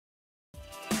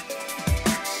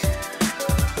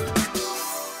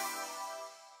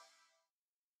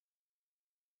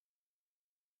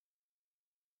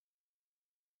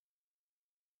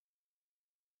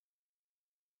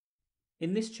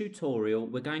In this tutorial,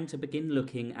 we're going to begin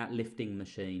looking at lifting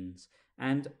machines.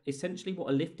 And essentially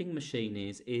what a lifting machine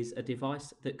is a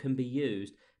device that can be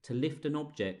used to lift an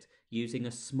object using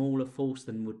a smaller force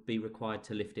than would be required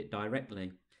to lift it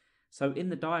directly. So in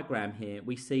the diagram here,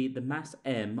 we see the mass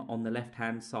M on the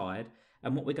left-hand side,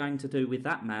 and what we're going to do with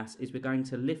that mass is we're going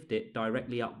to lift it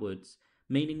directly upwards,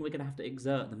 meaning we're going to have to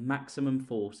exert the maximum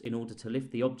force in order to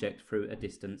lift the object through a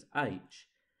distance h.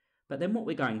 But then what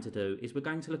we're going to do is we're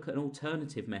going to look at an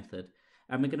alternative method,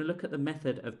 and we're going to look at the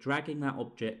method of dragging that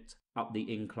object up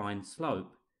the inclined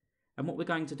slope. And what we're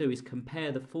going to do is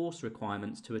compare the force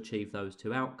requirements to achieve those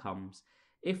two outcomes.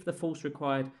 If the force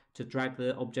required to drag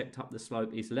the object up the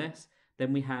slope is less,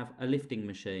 then we have a lifting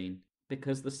machine,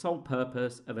 because the sole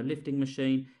purpose of a lifting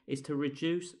machine is to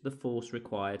reduce the force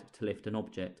required to lift an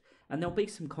object. And there'll be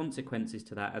some consequences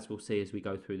to that, as we'll see as we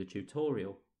go through the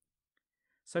tutorial.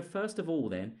 So first of all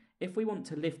then, if we want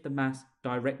to lift the mass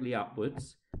directly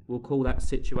upwards, we'll call that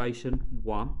situation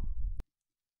 1.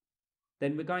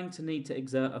 Then we're going to need to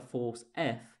exert a force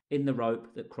F in the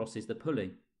rope that crosses the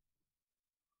pulley.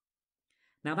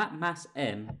 Now that mass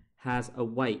M has a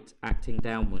weight acting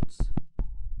downwards.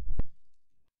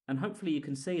 And hopefully you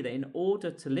can see that in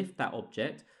order to lift that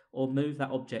object or move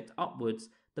that object upwards,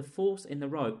 the force in the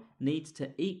rope needs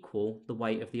to equal the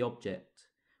weight of the object.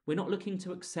 We're not looking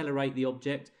to accelerate the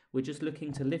object, we're just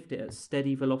looking to lift it at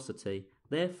steady velocity.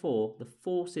 Therefore, the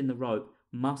force in the rope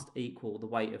must equal the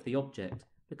weight of the object,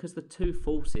 because the two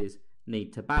forces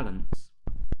need to balance.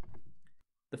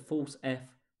 The force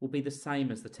F will be the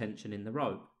same as the tension in the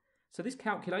rope. So this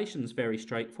calculation is very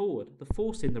straightforward. The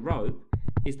force in the rope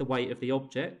is the weight of the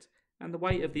object, and the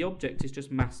weight of the object is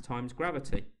just mass times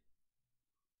gravity.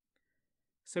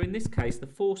 So in this case, the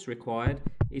force required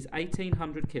is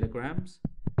 1800 kilograms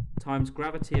times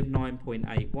gravity of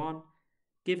 9.81,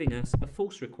 giving us a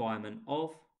force requirement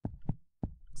of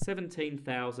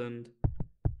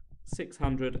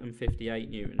 17,658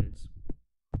 newtons.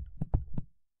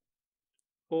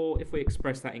 Or if we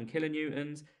express that in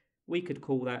kilonewtons, we could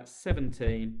call that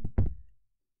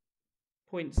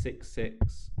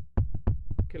 17.66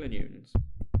 kilonewtons.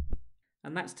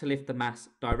 And that's to lift the mass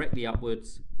directly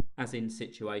upwards, as in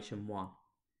situation 1.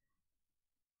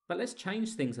 But let's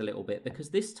change things a little bit, because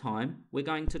this time we're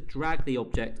going to drag the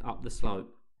object up the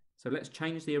slope. So let's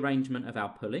change the arrangement of our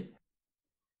pulley.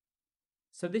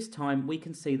 So this time we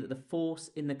can see that the force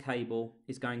in the cable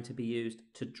is going to be used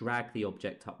to drag the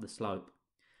object up the slope.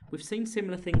 We've seen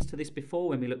similar things to this before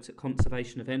when we looked at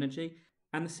conservation of energy,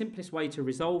 and the simplest way to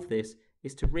resolve this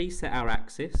is to reset our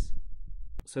axis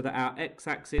so that our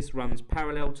x-axis runs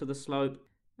parallel to the slope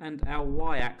and our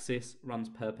y-axis runs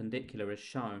perpendicular as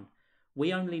shown.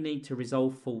 We only need to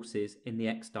resolve forces in the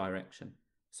x direction.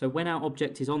 So when our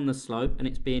object is on the slope and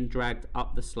it's being dragged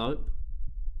up the slope,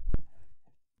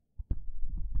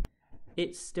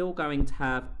 it's still going to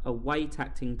have a weight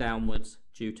acting downwards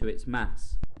due to its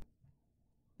mass.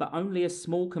 But only a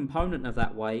small component of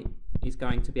that weight is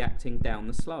going to be acting down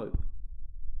the slope,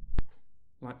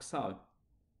 like so.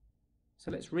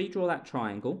 So let's redraw that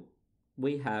triangle.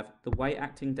 We have the weight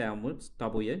acting downwards,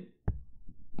 W.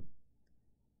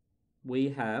 We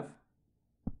have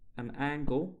an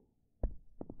angle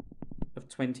of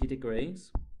 20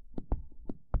 degrees.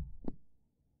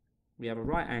 We have a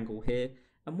right angle here,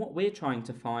 and what we're trying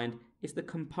to find is the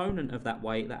component of that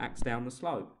weight that acts down the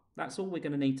slope. That's all we're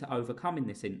going to need to overcome in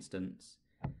this instance.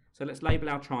 So let's label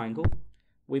our triangle.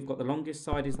 We've got the longest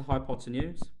side is the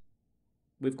hypotenuse.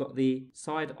 We've got the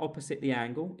side opposite the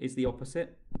angle is the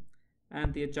opposite,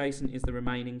 and the adjacent is the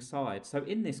remaining side. So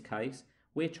in this case,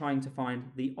 we're trying to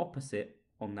find the opposite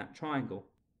on that triangle.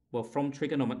 Well, from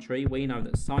trigonometry, we know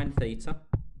that sine theta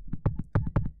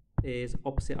is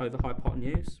opposite over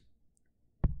hypotenuse,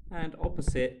 and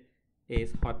opposite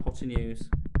is hypotenuse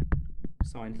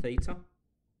sine theta.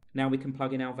 Now we can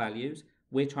plug in our values.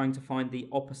 We're trying to find the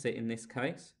opposite in this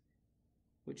case,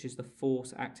 which is the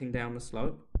force acting down the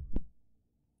slope.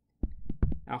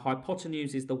 Our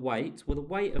hypotenuse is the weight. Well, the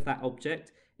weight of that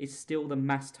object is still the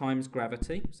mass times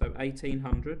gravity, so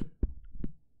 1800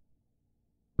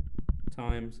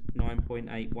 times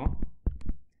 9.81.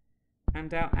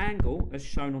 And our angle, as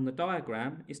shown on the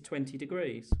diagram, is 20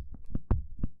 degrees.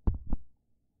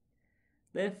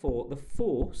 Therefore, the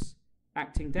force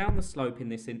acting down the slope in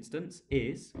this instance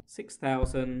is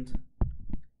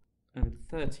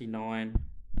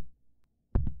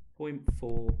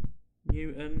 6,039.4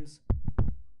 newtons,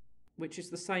 which is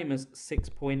the same as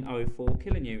 6.04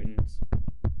 kilonewtons.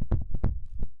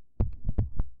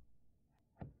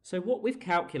 So what we've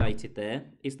calculated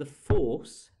there is the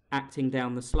force acting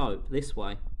down the slope this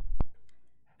way.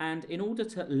 And in order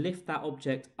to lift that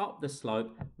object up the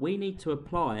slope, we need to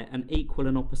apply an equal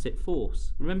and opposite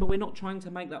force. Remember, we're not trying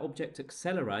to make that object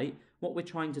accelerate. What we're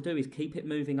trying to do is keep it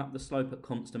moving up the slope at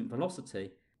constant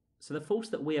velocity. So the force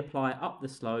that we apply up the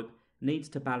slope needs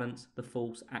to balance the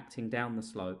force acting down the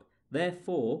slope.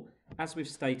 Therefore, as we've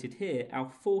stated here, our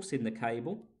force in the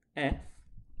cable, F,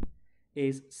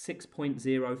 is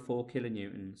 6.04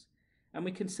 kilonewtons. And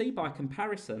we can see by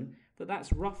comparison that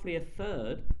that's roughly a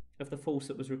third of the force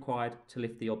that was required to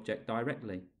lift the object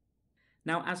directly.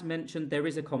 Now, as mentioned, there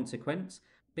is a consequence,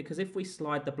 because if we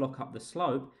slide the block up the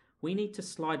slope, we need to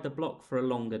slide the block for a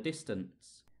longer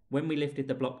distance. When we lifted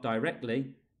the block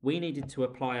directly, we needed to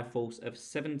apply a force of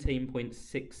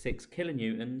 17.66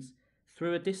 kilonewtons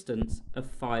through a distance of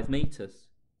 5 meters.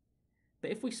 But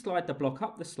if we slide the block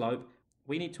up the slope,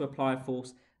 we need to apply a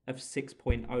force of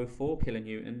 6.04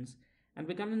 kilonewtons, and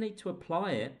we're going to need to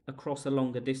apply it across a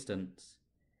longer distance.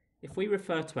 If we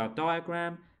refer to our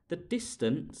diagram, the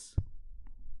distance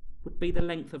would be the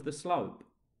length of the slope,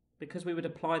 because we would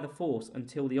apply the force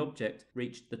until the object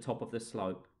reached the top of the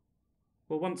slope.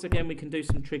 Well, once again, we can do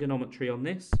some trigonometry on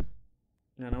this,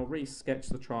 and I'll re-sketch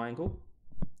the triangle.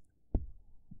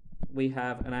 We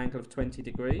have an angle of 20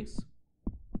 degrees.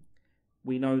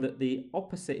 We know that the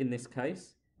opposite in this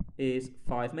case is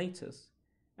 5 meters,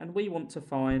 and we want to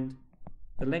find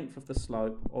the length of the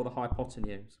slope, or the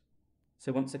hypotenuse.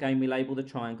 So once again, we label the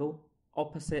triangle.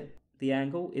 Opposite the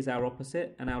angle is our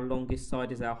opposite, and our longest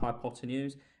side is our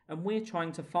hypotenuse, and we're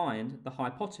trying to find the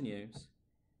hypotenuse.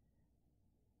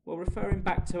 Well, referring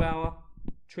back to our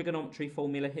trigonometry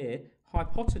formula here,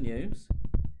 hypotenuse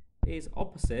is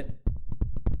opposite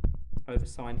over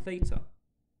sine theta.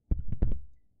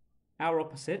 Our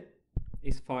opposite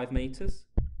is 5 meters,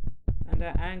 and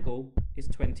our angle is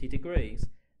 20 degrees.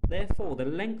 Therefore, the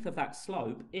length of that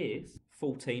slope is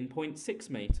 14.6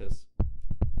 meters.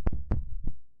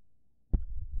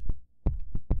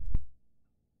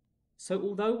 So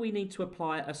although we need to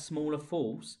apply a smaller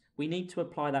force, we need to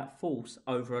apply that force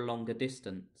over a longer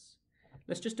distance.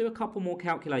 Let's just do a couple more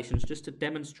calculations just to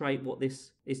demonstrate what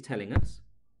this is telling us.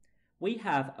 We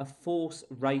have a force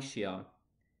ratio,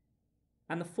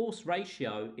 and the force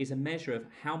ratio is a measure of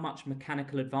how much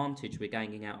mechanical advantage we're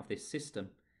gaining out of this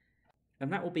system.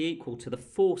 And that will be equal to the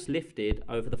force lifted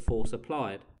over the force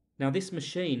applied. Now, this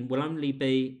machine will only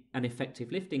be an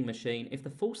effective lifting machine if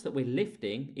the force that we're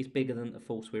lifting is bigger than the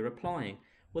force we're applying.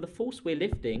 Well, the force we're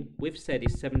lifting, we've said,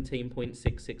 is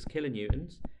 17.66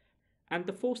 kilonewtons, and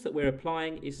the force that we're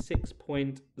applying is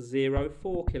 6.04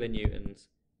 kilonewtons.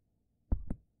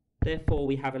 Therefore,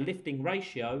 we have a lifting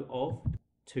ratio of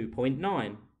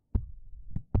 2.9.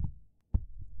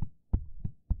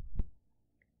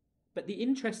 But the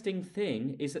interesting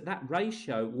thing is that that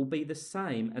ratio will be the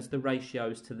same as the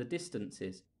ratios to the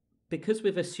distances. Because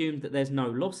we've assumed that there's no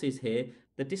losses here,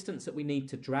 the distance that we need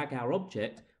to drag our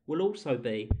object will also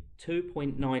be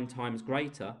 2.9 times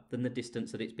greater than the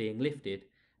distance that it's being lifted.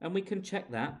 And we can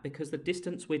check that because the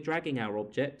distance we're dragging our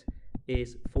object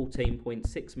is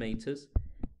 14.6 meters,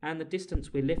 and the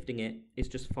distance we're lifting it is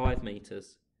just 5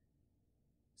 meters.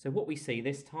 So what we see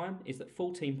this time is that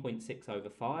 14.6 over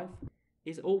 5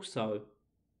 is also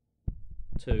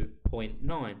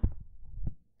 2.9.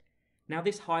 Now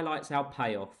this highlights our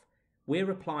payoff.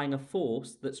 We're applying a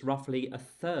force that's roughly a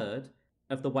third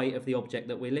of the weight of the object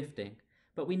that we're lifting,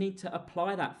 but we need to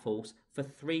apply that force for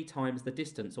 3 times the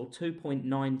distance, or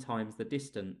 2.9 times the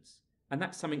distance. And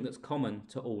that's something that's common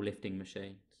to all lifting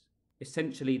machines.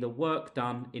 Essentially, the work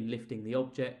done in lifting the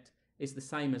object is the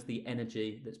same as the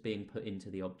energy that's being put into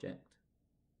the object.